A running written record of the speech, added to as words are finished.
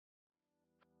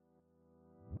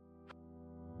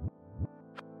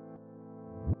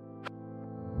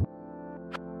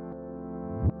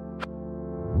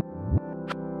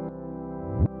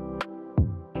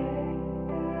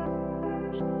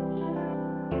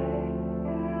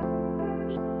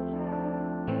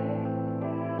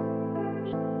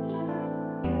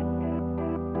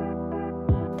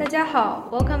家好,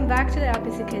 welcome back to the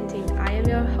LPC Canteen. I am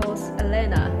your host,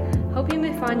 Elena. Hope you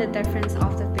may find the difference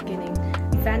of the beginning.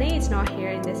 Fanny is not here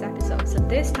in this episode, so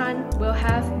this time we'll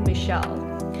have Michelle.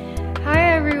 Hi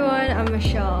everyone, I'm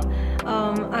Michelle.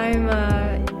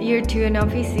 I'm year 2 in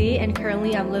LPC and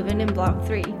currently I'm living in Block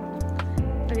 3.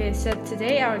 Okay, so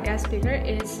today our guest speaker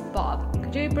is Bob.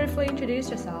 Could you briefly introduce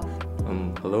yourself?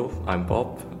 Hello, I'm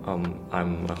Bob.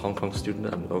 I'm a Hong Kong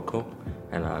student, I'm local,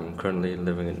 and I'm currently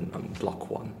living in Block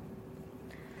 1.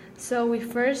 So we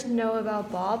first know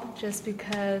about Bob just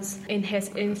because in his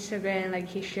Instagram,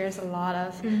 he shares a lot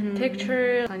of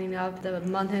pictures, climbing up the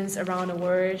mountains around the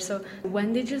world. So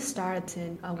when did you start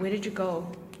and where did you go?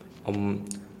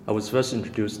 I was first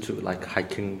introduced to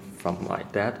hiking from my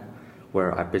dad,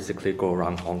 where I basically go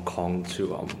around Hong Kong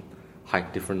to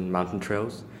hike different mountain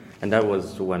trails. And that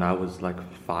was when I was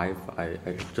 5. I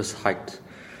just hiked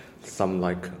some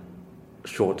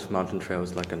short mountain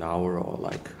trails, an hour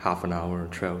or half an hour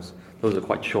trails. Those are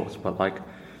quite short, but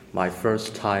my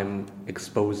first time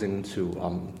exposing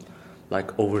to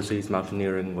overseas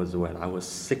mountaineering was when I was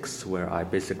 6, where I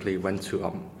basically went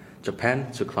to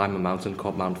Japan to climb a mountain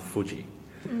called Mount Fuji.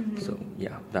 So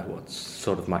yeah, that was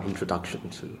sort of my introduction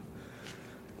to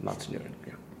mountaineering.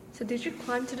 Yeah. So did you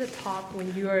climb to the top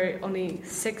when you were only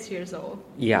 6 years old?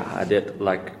 Yeah, I did.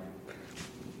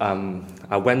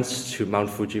 I went to Mount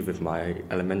Fuji with my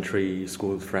elementary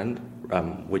school friend,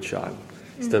 which I'm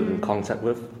still in contact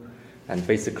with. And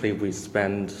basically we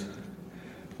spent,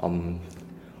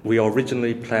 we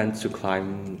originally planned to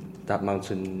climb that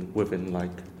mountain within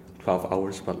 12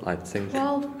 hours, but I think...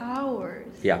 12 hours?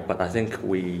 Yeah, but I think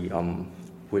we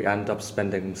ended up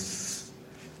spending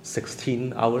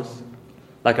 16 hours.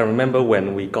 I remember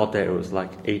when we got there, it was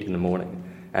 8 in the morning,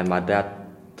 and my dad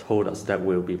told us that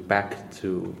we'll be back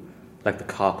to the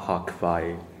car park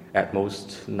by at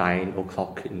most 9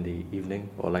 o'clock in the evening,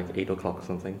 or 8 o'clock or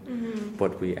something.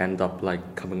 But we end up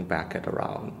coming back at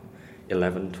around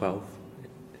 11, 12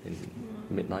 in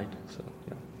midnight. So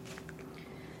yeah.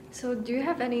 So do you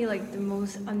have any the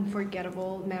most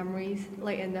unforgettable memories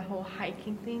in the whole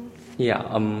hiking thing? Yeah,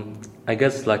 I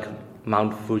guess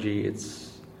Mount Fuji,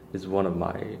 is one of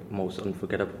my most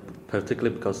unforgettable,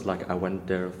 particularly because I went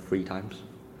there 3 times.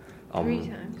 3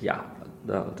 times? Yeah.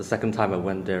 The second time I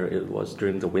went there, it was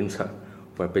during the winter,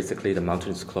 where basically the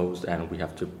mountain is closed and we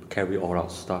have to carry all our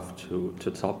stuff to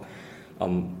the top.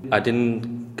 I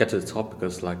didn't get to the top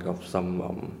because of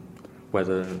some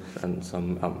weather and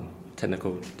some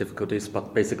technical difficulties,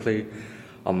 but basically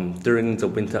during the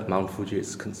winter, Mount Fuji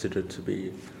is considered to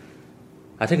be,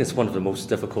 I think it's one of the most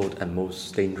difficult and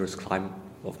most dangerous climb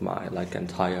of my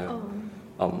entire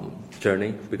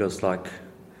journey, because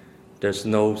there's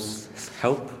no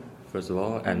help, first of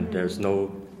all, and there's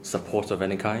no support of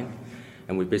any kind,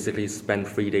 and we basically spent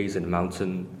 3 days in the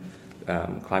mountain,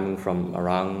 climbing from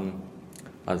around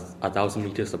 1,000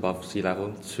 meters above sea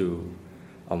level to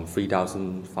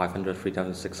 3,500,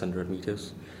 3,600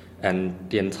 meters, and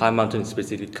the entire mountain is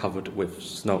basically covered with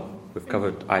snow, with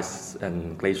covered ice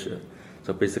and glacier.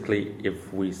 So basically,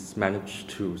 if we manage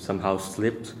to somehow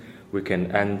slip, we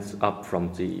can end up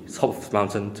from the top of the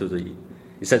mountain to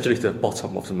essentially the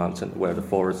bottom of the mountain where the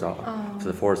forests are. So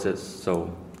the forest is.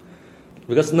 So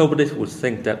because nobody would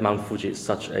think that Mount Fuji is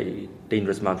such a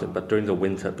dangerous mountain, but during the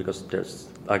winter, because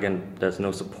there's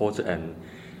no support and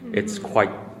it's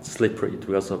quite slippery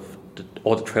because of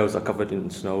all the trails are covered in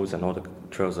snows and all the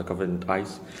trails are covered in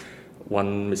ice.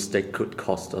 One mistake could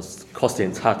cost the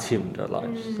entire team their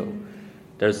lives. So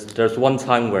there's one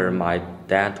time where my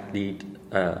dad lead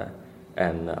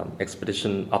an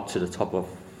expedition up to the top of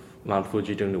Mount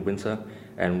Fuji during the winter,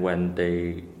 and when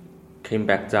they came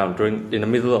back down in the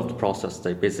middle of the process,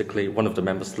 one of the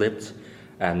members slipped,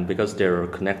 and because they're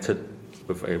connected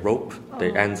with a rope,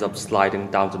 they ends up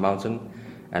sliding down the mountain,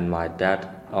 and my dad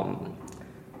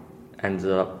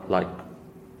ended up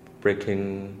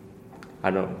breaking,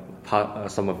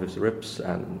 some of his ribs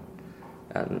and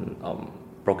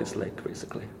broke his leg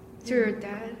basically. To your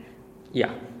dad?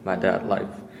 Yeah, my dad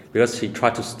because he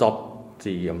tried to stop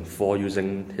the fall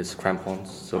using his crampons,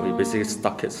 so he basically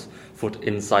stuck his foot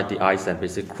inside the ice and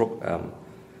basically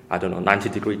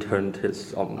 90-degree turned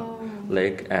his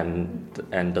leg, and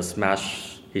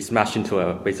he smashed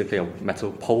into basically a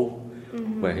metal pole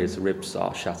where his ribs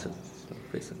are shattered. So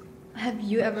basically. Have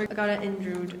you ever gotten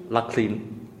injured? Luckily,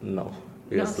 no,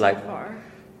 because Not so far.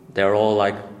 they're all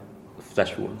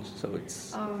flesh wounds, so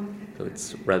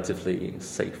it's relatively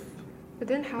safe. But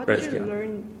then how did you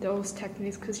learn those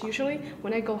techniques? Because usually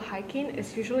when I go hiking,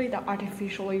 it's usually the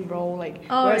artificially roll, where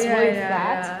it's really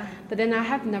flat. Yeah. But then I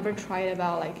have never tried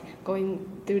about going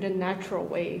through the natural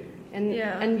way.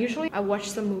 And usually I watch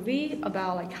some movie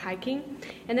about like hiking,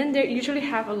 and then they usually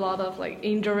have a lot of like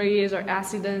injuries or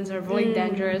accidents or really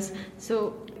dangerous.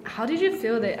 So how did you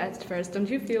feel that at first? Don't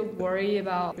you feel worried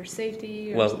about your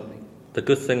safety or something? The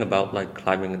good thing about like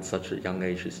climbing at such a young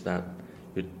age is that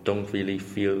you don't really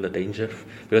feel the danger,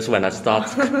 because when I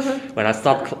start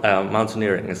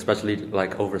mountaineering, especially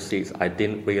like overseas, I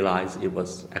didn't realize it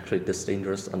was actually this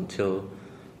dangerous until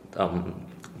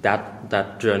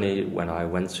that journey when I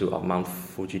went to Mount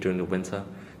Fuji during the winter.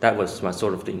 That was my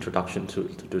sort of the introduction to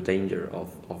the danger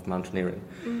of mountaineering.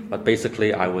 But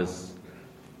basically, I was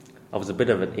a bit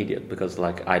of an idiot, because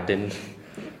like I didn't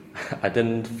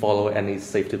follow any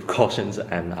safety precautions,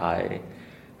 and I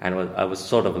was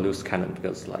sort of a loose cannon,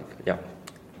 because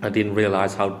I didn't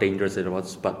realize how dangerous it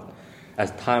was. But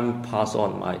as time passed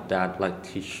on, my dad like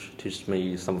teach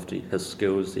me some of his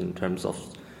skills in terms of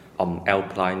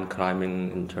alpine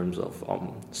climbing, in terms of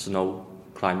snow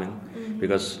climbing,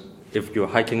 because if you're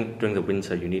hiking during the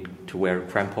winter, you need to wear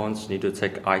crampons, you need to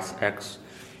take ice axe,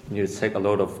 you need to take a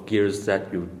lot of gears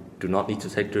that you do not need to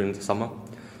take during the summer.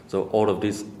 So all of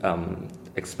this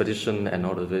expedition and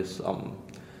all of this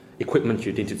equipment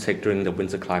you need to take during the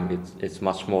winter climb, it's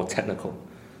much more technical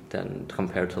than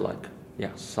compared to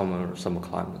summer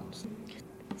climbs.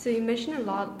 So you mentioned a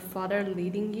lot father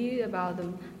leading you about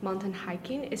the mountain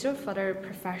hiking. Is your father a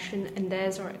profession in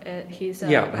this, or he's a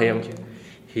manager?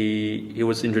 He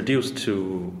was introduced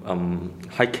to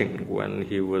hiking when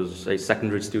he was a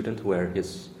secondary student, where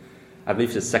I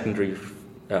believe his secondary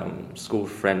school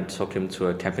friend took him to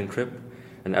a camping trip,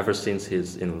 and ever since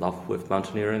he's in love with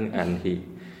mountaineering, and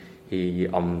he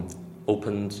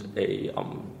opened a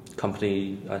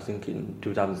company, I think in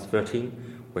 2013,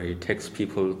 where he takes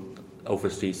people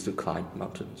overseas to climb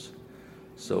mountains.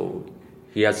 So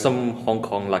he has some Hong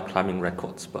Kong like climbing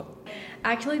records. But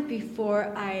actually,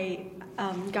 before I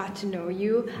got to know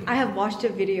you, I have watched a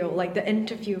video, like the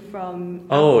interview from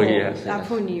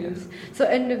Apple News. So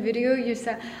in the video you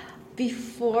said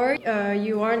before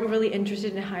you aren't really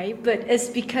interested in hike, but it's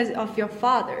because of your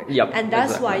father. And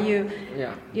that's why you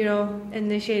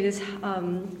initiate this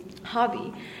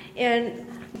hobby. And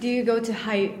do you go to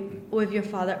hike with your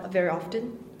father very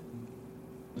often?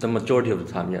 The majority of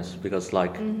the time, yes, because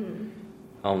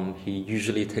he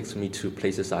usually takes me to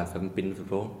places I haven't been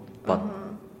before. But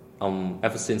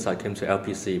ever since I came to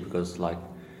LPC, because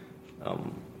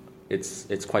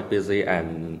it's quite busy,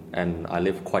 and I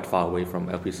live quite far away from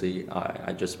LPC,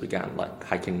 I just began like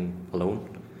hiking alone,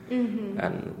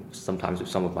 and sometimes with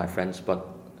some of my friends. But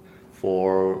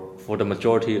for the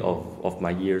majority of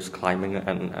my years climbing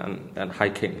and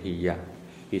hiking,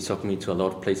 he took me to a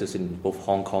lot of places in both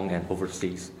Hong Kong and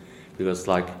overseas, because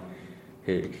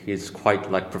he's quite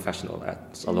like professional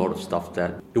at a lot of stuff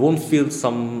that you won't feel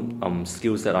some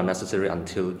skills that are necessary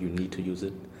until you need to use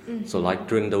it. So like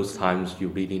during those times, you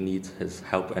really need his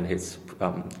help and his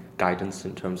guidance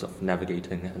in terms of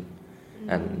navigating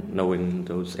and knowing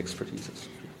those expertises.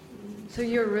 So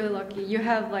you're really lucky. You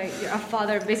have like a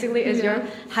father basically is your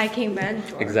hiking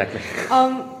mentor. Exactly.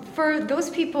 For those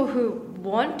people who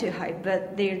want to hike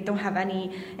but they don't have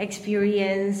any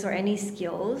experience or any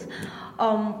skills,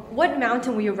 what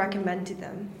mountain would you recommend to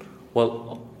them?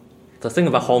 Well, the thing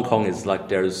about Hong Kong is like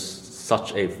there's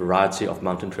such a variety of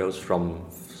mountain trails, from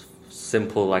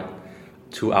simple like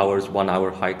 2 hours, 1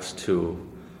 hour hikes to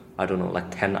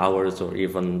 10 hours or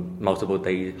even multiple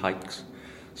day hikes.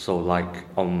 So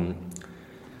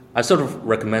I sort of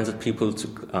recommended people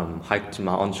to hike to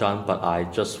Mount Anshan, but I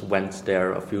just went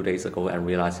there a few days ago and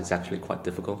realized it's actually quite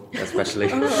difficult, especially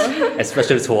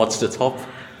towards the top.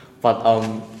 But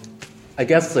I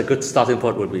guess a good starting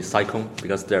point would be Sai Kung,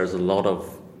 because there's a lot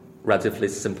of relatively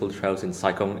simple trails in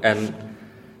Sai Kung, and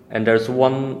there's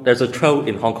a trail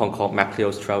in Hong Kong called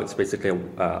MacLeod's Trail. It's basically a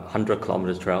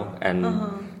 100-kilometer trail, and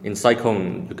in Sai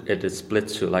Kung it is split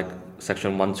to like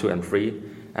section 1, 2, and 3.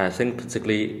 And I think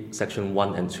particularly section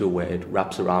 1 and 2, where it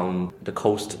wraps around the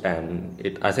coast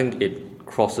and I think it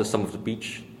crosses some of the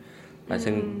beach. I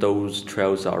think those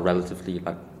trails are relatively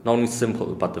like not only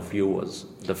simple, but the view is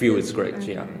great.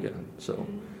 Okay. So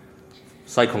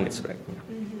Sai Kung is great.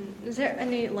 Yeah. Is there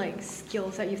any like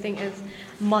skills that you think is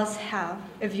must have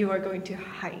if you are going to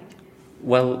hike?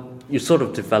 Well, you sort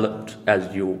of develop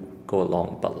as you go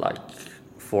along, but like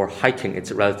for hiking,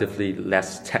 it's relatively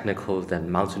less technical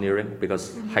than mountaineering,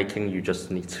 because hiking you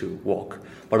just need to walk.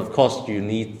 But of course,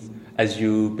 as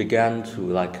you began to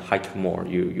like hike more,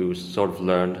 you sort of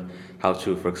learned how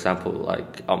to, for example,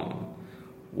 like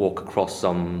walk across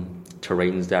some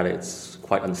terrains that it's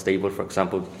quite unstable. For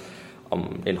example,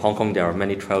 in Hong Kong, there are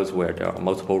many trails where there are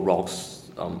multiple rocks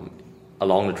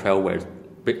along the trail,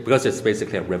 because it's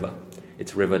basically a river.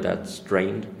 it's a river that's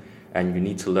drained, and you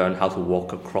need to learn how to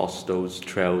walk across those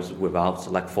trails without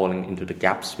like falling into the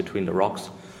gaps between the rocks.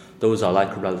 Those are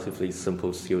like relatively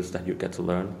simple skills that you get to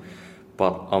learn.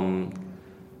 But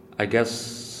I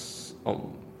guess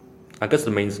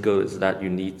the main skill is that you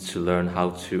need to learn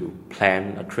how to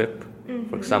plan a trip.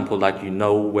 For example, like you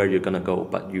know where you're gonna go,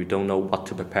 but you don't know what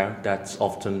to prepare. That's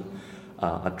often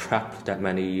a trap that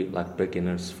many like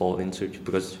beginners fall into,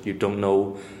 because you don't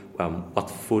know what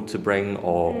food to bring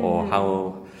or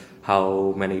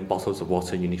how many bottles of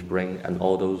water you need to bring, and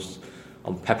all those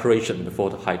preparation before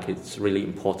the hike is really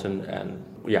important, and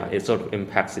yeah, it sort of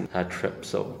impacts in that trip.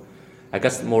 So I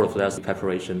guess more of that's the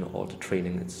preparation or the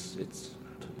training. It's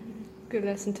good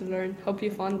lesson to learn. Hope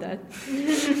you found that.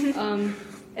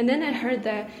 And then I heard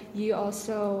that you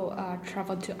also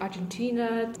traveled to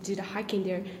Argentina to do the hiking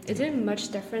there. Is there much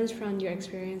difference from your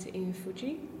experience in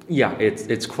Fuji? Yeah,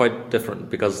 it's quite different,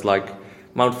 because like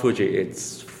Mount Fuji,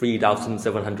 it's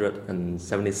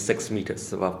 3,776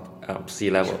 meters above sea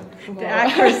level. Wow. The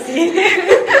accuracy.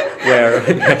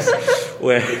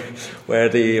 where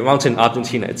the mountain in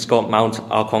Argentina, it's called Mount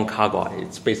Aconcagua.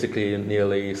 It's basically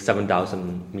nearly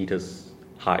 7,000 meters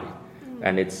high,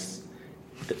 and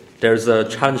there's a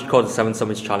challenge called the Seven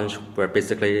Summits Challenge, where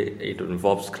basically it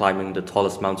involves climbing the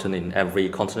tallest mountain in every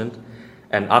continent,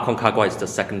 and Aconcagua is the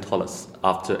second tallest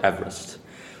after Everest.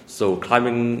 So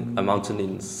climbing a mountain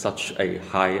in such a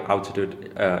high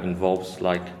altitude involves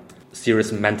like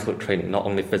serious mental training, not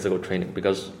only physical training,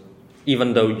 because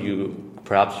even though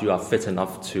perhaps you are fit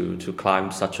enough to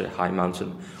climb such a high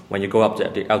mountain, when you go up there,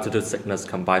 the altitude sickness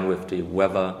combined with the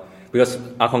weather, because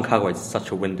Aconcagua is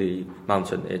such a windy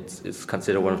mountain, it's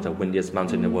considered one of the windiest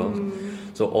mountains in the world.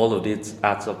 So all of this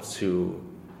adds up to,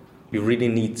 you really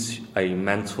need a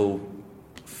mental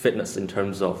fitness in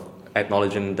terms of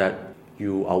acknowledging that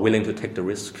you are willing to take the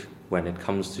risk when it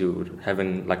comes to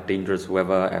having like dangerous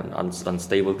weather and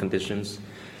unstable conditions.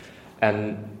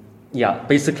 And yeah,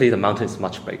 basically the mountain is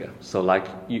much bigger. So like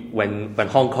when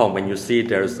Hong Kong, when you see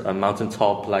there's a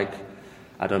mountaintop, like,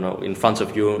 I don't know, in front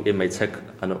of you, it may take,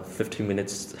 15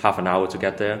 minutes, half an hour to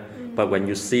get there. But when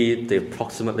you see the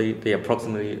approximately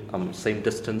same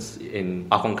distance in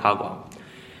Aconcagua,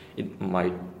 it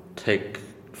might take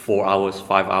 4 hours,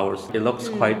 5 hours. It looks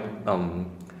quite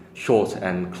short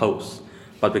and close,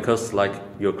 but because like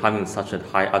you're climbing such a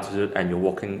high altitude and you're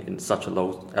walking in such a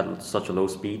low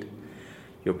speed,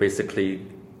 you're basically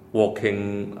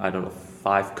walking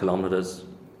 5 kilometers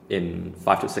in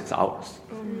 5 to 6 hours.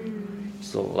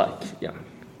 So like, yeah.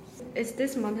 Is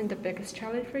this mountain the biggest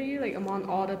challenge for you, like among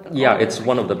all the? Yeah, it's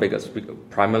one of the biggest,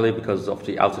 primarily because of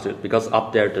the altitude. Because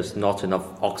up there's not enough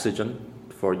oxygen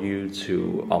for you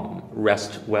to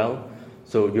rest well.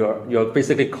 So you're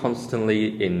basically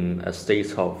constantly in a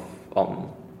state of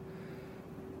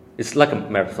it's like a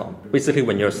marathon. Basically,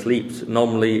 when you're asleep,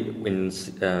 normally in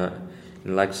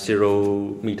like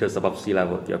 0 meters above sea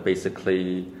level, your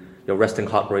resting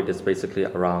heart rate is basically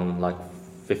around like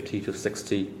 50 to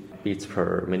 60 beats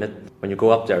per minute. When you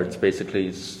go up there, it's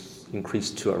basically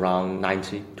increased to around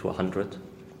 90 to 100,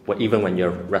 even when you're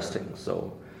resting.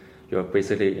 So you're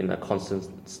basically in a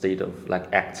constant state of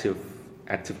like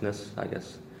activeness, I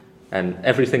guess. And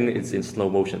everything is in slow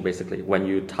motion, basically. When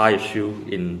you tie a shoe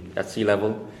at sea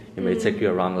level, it may take you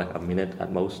around like a minute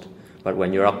at most. But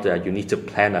when you're up there, you need to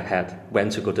plan ahead when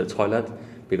to go to the toilet,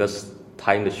 because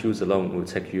tying the shoes alone will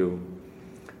take you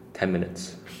 10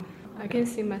 minutes. I can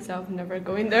see myself never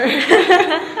going there.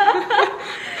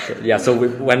 So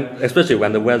especially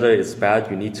when the weather is bad,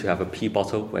 you need to have a pee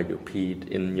bottle where you pee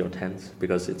in your tent,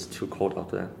 because it's too cold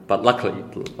out there. But luckily,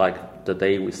 like the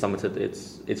day we summited,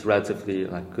 it's relatively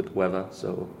like good weather,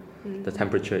 so the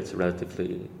temperature is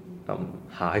relatively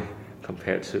high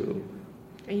compared to.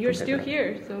 And you're still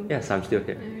here, so. Yes, I'm still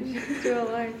here. Still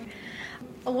alive.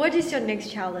 What is your next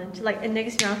challenge? Like the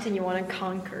next mountain you want to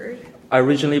conquer? I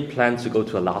originally planned to go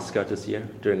to Alaska this year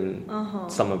during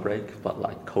summer break, but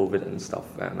like COVID and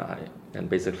stuff, and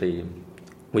basically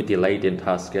we delayed the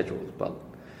entire schedule. But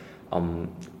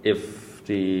if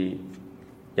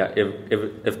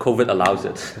COVID allows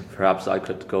it, perhaps I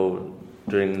could go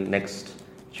during next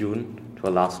June to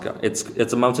Alaska.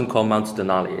 It's a mountain called Mount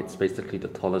Denali. It's basically the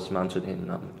tallest mountain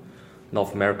in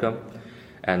North America.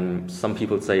 And some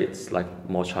people say it's like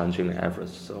more challenging than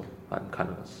Everest, so I'm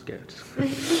kind of scared.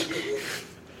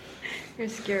 You're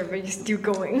scared, but you're still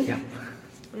going. Yeah.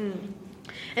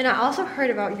 And I also heard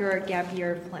about your gap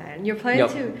year plan. You're planning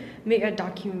to make a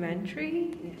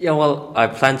documentary? Yeah, well, I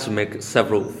plan to make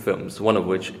several films, one of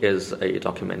which is a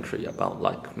documentary about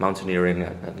like mountaineering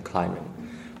and climbing.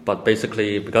 But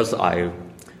basically, because I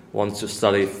want to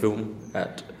study film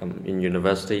at in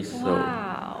university. So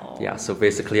Wow. yeah, so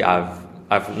basically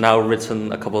I've now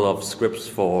written a couple of scripts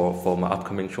for my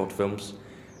upcoming short films,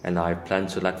 and I plan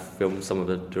to film some of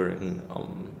it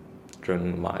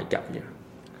during my gap year.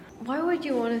 Why would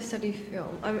you want to study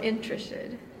film? I'm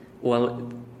interested.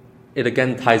 Well, it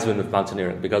again ties in with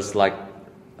mountaineering because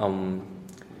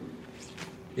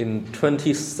in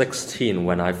 2016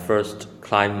 when I first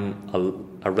climbed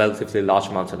a relatively large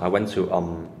mountain, I went to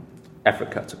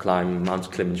Africa to climb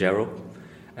Mount Kilimanjaro,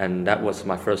 and that was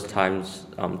my first time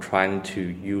trying to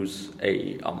use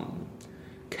a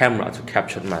camera to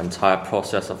capture my entire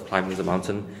process of climbing the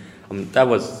mountain. That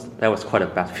was quite a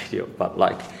bad video, but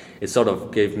it sort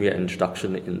of gave me an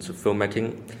introduction into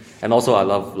filmmaking, and also I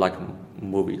love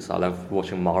movies. I love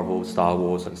watching Marvel, Star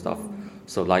Wars, and stuff.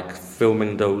 So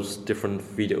filming those different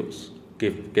videos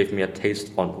gave me a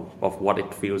taste of what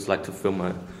it feels like to film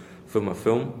a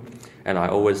film, and I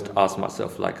always ask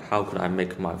myself how could I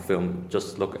make my film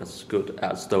just look as good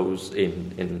as those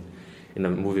in a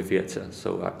movie theater.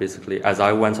 So basically, as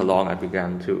I went along, I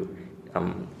began to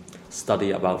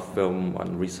study about film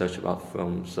and research about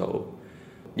film. So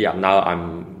yeah, now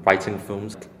I'm writing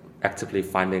films, actively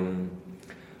finding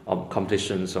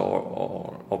competitions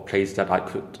or places that I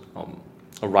could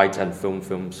write and film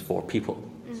films for people.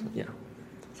 So, yeah.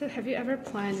 So have you ever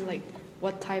planned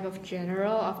what type of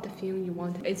genre of the film you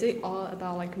want? Is it all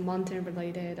about mountain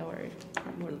related or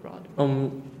more broad?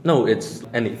 No, it's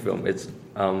any film. It's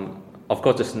of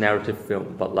course it's narrative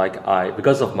film, but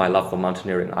because of my love for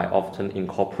mountaineering, I often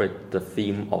incorporate the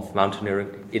theme of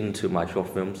mountaineering into my short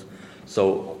films.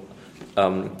 So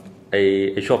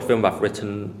a short film I've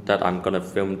written that I'm gonna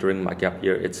film during my gap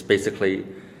year, it's basically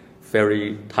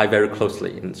tied very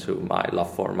closely into my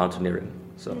love for mountaineering.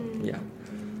 So yeah.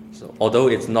 So although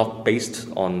it's not based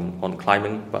on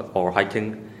climbing or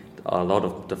hiking, a lot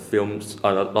of the themes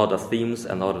and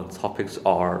a lot of the topics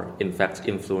are in fact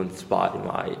influenced by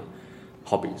my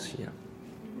hobbies. Yeah.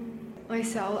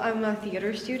 Myself, I'm a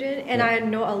theater student, and I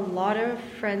know a lot of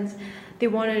friends. They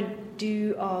want to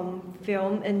do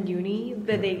film in uni,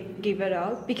 but they give it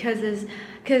up because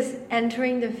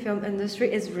entering the film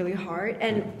industry is really hard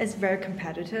and it's very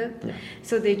competitive. Yeah.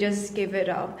 So they just give it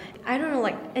up. I don't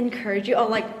know, encourage you or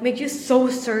make you so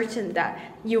certain that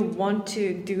you want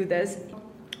to do this.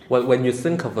 Well, when you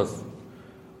think of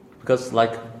because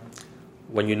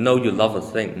when you know you love a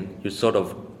thing, you sort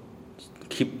of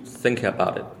keep thinking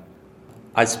about it.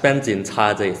 I spend the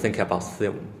entire day thinking about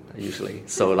film usually.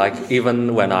 So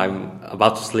even when I'm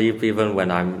about to sleep, even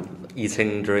when I'm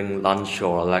eating during lunch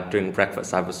or during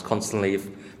breakfast, I was constantly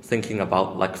thinking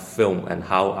about film and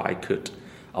how I could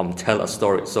tell a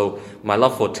story. So my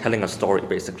love for telling a story,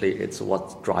 basically, it's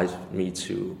what drives me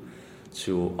to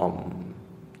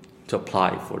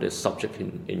apply for this subject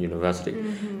in university.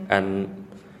 Mm-hmm. And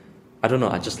I don't know,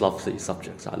 I just love these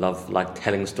subjects. I love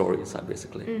telling stories.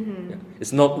 Basically, Mm-hmm. yeah.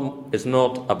 It's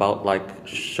not about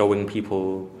showing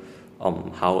people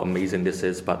how amazing this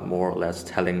is, but more or less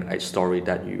telling a story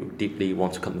that you deeply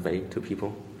want to convey to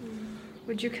people.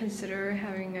 Would you consider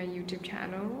having a YouTube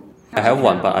channel? I have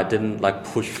one, but I didn't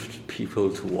push people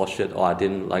to watch it, or I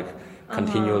didn't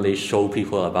continually show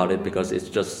people about it, because it's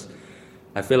just,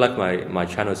 I feel like my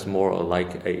channel is more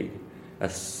a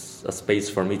space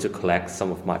for me to collect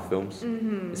some of my films.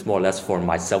 Mm-hmm. It's more or less for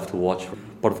myself to watch.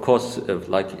 But of course,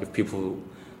 if people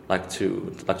like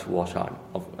to watch art,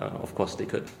 of course they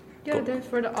could. Yeah, then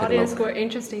for the audience who are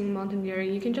interested in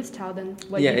mountaineering, you can just tell them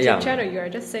what Yeah, YouTube yeah. channel you are.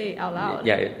 Just say it out loud.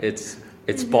 Yeah,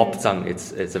 it's Bob Zhang.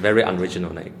 It's a very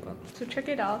unoriginal name. So check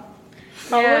it out. Yeah,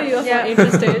 Probably you are yeah.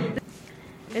 interested.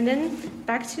 And then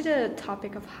back to the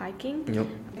topic of hiking. Yep.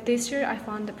 This year I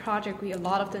found the project a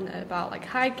lot of them about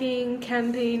hiking,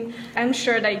 camping. I'm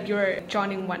sure that you're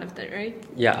joining one of them, right?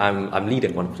 Yeah, I'm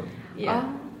leading one of them.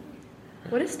 Yeah.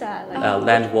 What is that?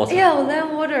 Land water. Yeah,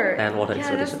 land water. Land water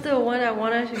Yeah, that's expedition. the one I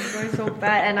wanted to join so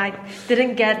bad, and I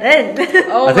didn't get in.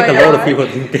 Oh I think my a lot God. of people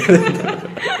didn't get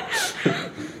it.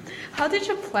 How did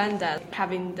you plan that,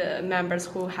 having the members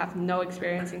who have no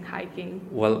experience in hiking?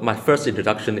 Well, my first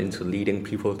introduction into leading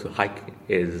people to hike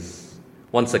is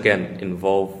once again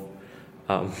involve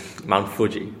Mount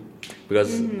Fuji,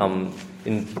 because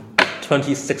in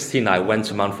 2016 I went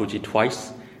to Mount Fuji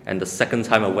twice, and the second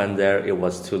time I went there it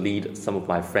was to lead some of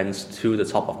my friends to the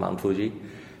top of Mount Fuji,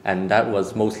 and that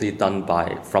was mostly done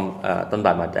by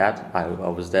my dad. I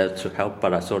was there to help,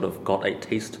 but I sort of got a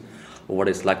taste of what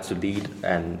it's like to lead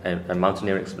a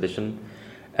mountaineering expedition.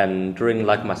 And during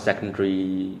my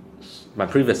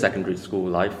previous secondary school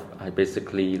life, I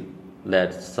basically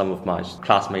led some of my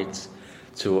classmates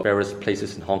to various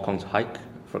places in Hong Kong to hike.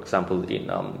 for example, in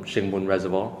Shingmun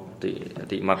Reservoir,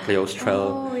 the Macleos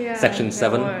Trail, Section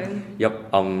 7.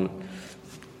 Yep.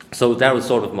 So that was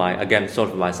sort of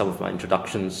some of my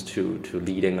introductions to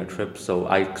leading a trip. So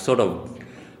I sort of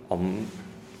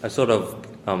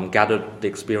gathered the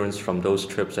experience from those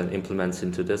trips and implements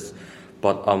into this.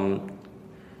 But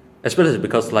especially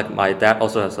because like my dad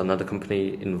also has another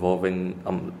company involving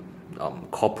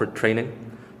corporate training,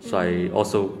 so I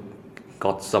also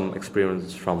got some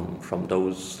experience from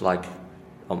those like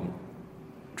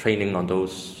training on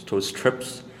those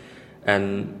trips.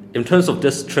 And in terms of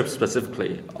this trip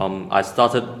specifically, I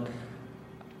started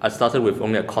with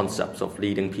only a concept of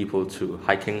leading people to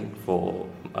hiking for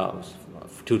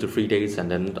 2 to 3 days, and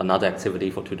then another activity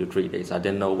for 2 to 3 days. I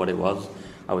didn't know what it was.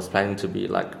 I was planning to be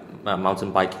like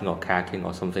mountain biking or kayaking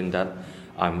or something that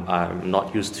I'm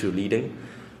not used to leading.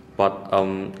 But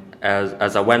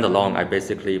as I went along, I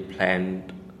basically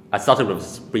planned. I started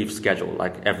with a brief schedule,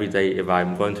 like every day. If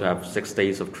I'm going to have 6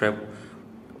 days of trip,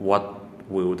 what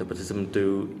will the participant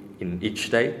do in each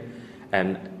day?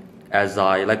 And as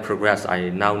I progress, I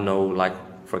now know, like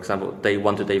for example, day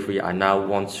 1 to day 3, I now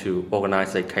want to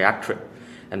organize a kayak trip,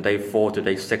 and day 4 to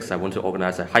day 6, I want to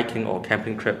organize a hiking or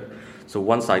camping trip. So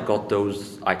once I got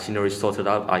those itineraries sorted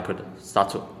out, I could start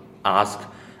to ask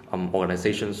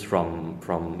organizations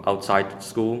from outside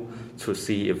school to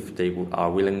see if they are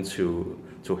willing to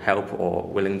help or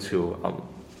willing to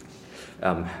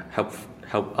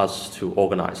help us to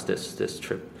organize this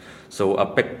trip. So a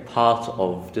big part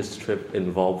of this trip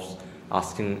involves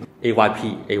asking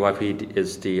AYP. AYP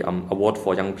is the Award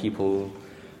for Young People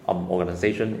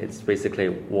organization. It's basically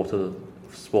a water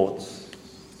sports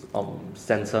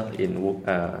center in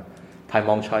Tai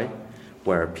Mong Chai,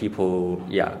 where people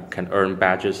can earn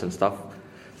badges and stuff.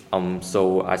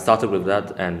 So I started with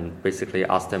that and basically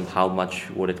asked them how much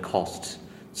would it cost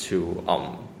to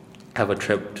have a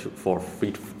trip for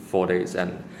 3 to 4 days.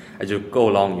 And as you go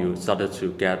along, you started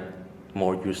to get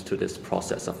more used to this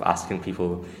process of asking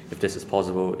people if this is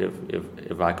possible,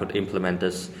 if I could implement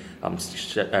this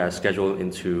schedule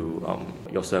into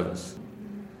your service.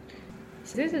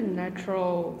 Is this a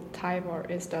natural type or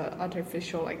is the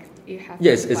artificial, like you have?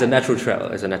 Yes, it's a natural trail.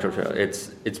 It's a natural trail.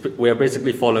 We are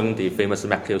basically following the famous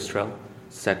Macleos Trail,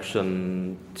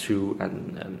 section 2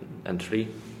 and 3.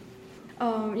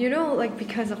 Like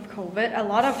because of COVID, a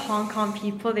lot of Hong Kong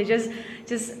people, they just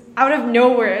out of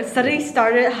nowhere suddenly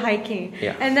started hiking.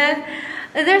 Yeah. And then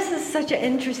there's such an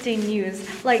interesting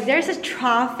news. Like there's a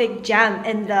traffic jam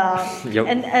in the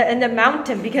in the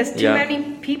mountain because too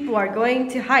many people are going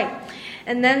to hike.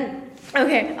 And then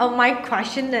my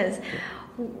question is,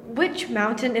 which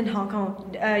mountain in Hong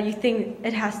Kong you think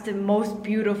it has the most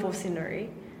beautiful scenery?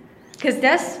 Because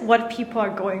that's what people are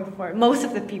going for. Most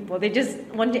of the people, they just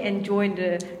want to enjoy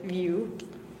the view.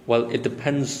 Well, it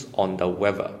depends on the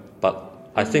weather, but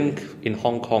I think in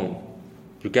Hong Kong,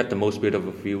 you get the most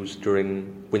beautiful views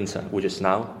during winter, which is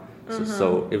now.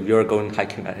 So if you're going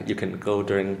hiking, you can go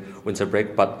during winter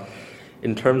break. But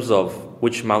in terms of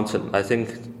which mountain, I think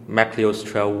Macleos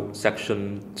Trail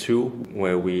Section 2,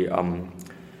 where we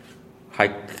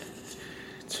hike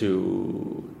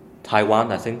to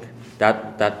Taiwan, I think.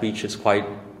 That beach is quite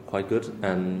good,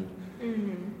 and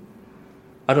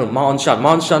I don't know,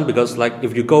 Mount Shan, because like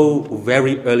if you go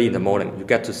very early in the morning, you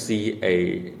get to see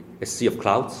a sea of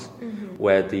clouds,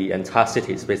 where the entire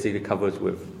city is basically covered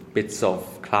with bits of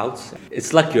clouds.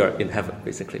 It's like you're in heaven,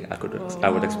 basically. I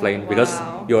would explain, because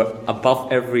you're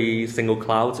above every single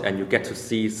cloud, and you get to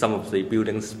see some of the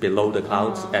buildings below the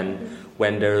clouds. And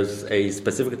when there's a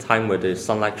specific time where the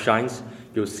sunlight shines,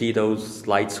 you'll see those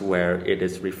lights where it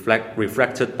is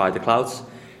refracted by the clouds,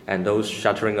 and those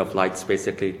shattering of lights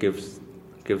basically gives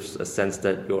a sense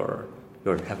that you're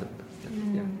in heaven.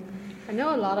 Yeah. I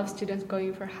know a lot of students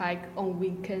going for hike on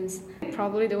weekends.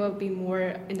 Probably there will be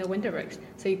more in the winter breaks.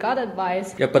 So you got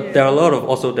advice. Yeah, but there are a lot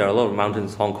of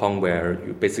mountains in Hong Kong where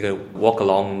you basically walk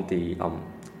along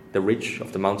the ridge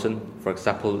of the mountain. For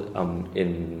example,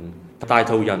 in Dai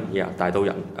Dou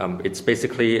Yan. It's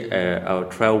basically a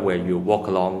trail where you walk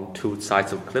along 2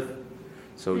 sides of a cliff.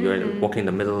 So you're walking in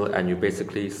the middle, and you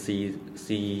basically see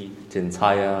the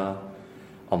entire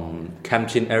Kam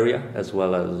Chin area, as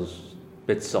well as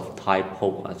bits of Tai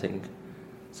Po, I think.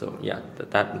 So yeah,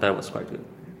 that was quite good.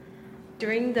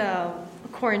 During the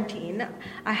quarantine,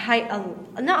 I hiked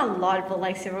not a lot, but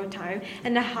like several times.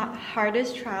 And the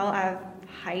hardest trail I've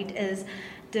hiked is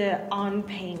the On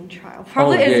Pain Trail.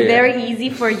 Probably it's very easy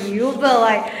for you, but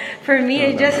like for me,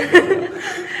 it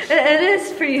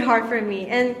is pretty hard for me.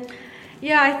 And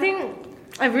yeah, I think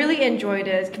I really enjoyed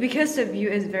it because the view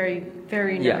is very,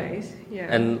 very nice.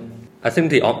 Yeah. And I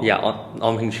think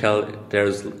on Ping Trail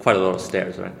there's quite a lot of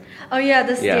stairs, right? Oh yeah,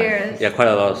 the stairs. Yeah, quite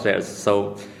a lot of stairs.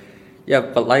 So yeah,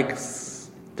 but like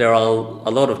there are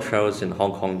a lot of trails in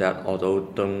Hong Kong that although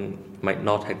might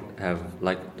not have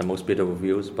like the most beautiful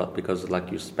views, but because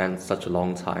like you spend such a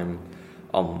long time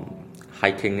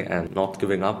hiking and not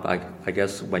giving up, I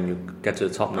guess when you get to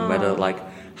the top, no matter like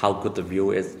how good the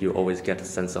view is, you always get a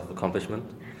sense of accomplishment.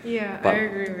 Yeah, but, I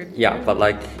agree with you. Yeah, but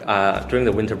like during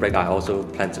the winter break, I also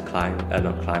plan to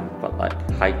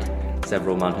hike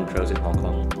several mountain trails in Hong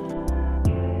Kong.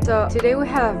 So today we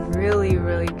had a really,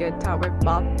 really good talk with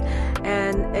Bob,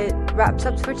 and it wraps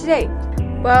up for today.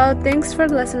 Well, thanks for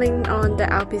listening on the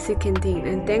LPC Canteen,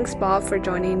 and thanks Bob for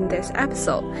joining this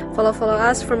episode. Follow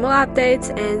us for more updates,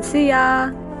 and see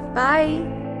ya!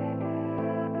 Bye!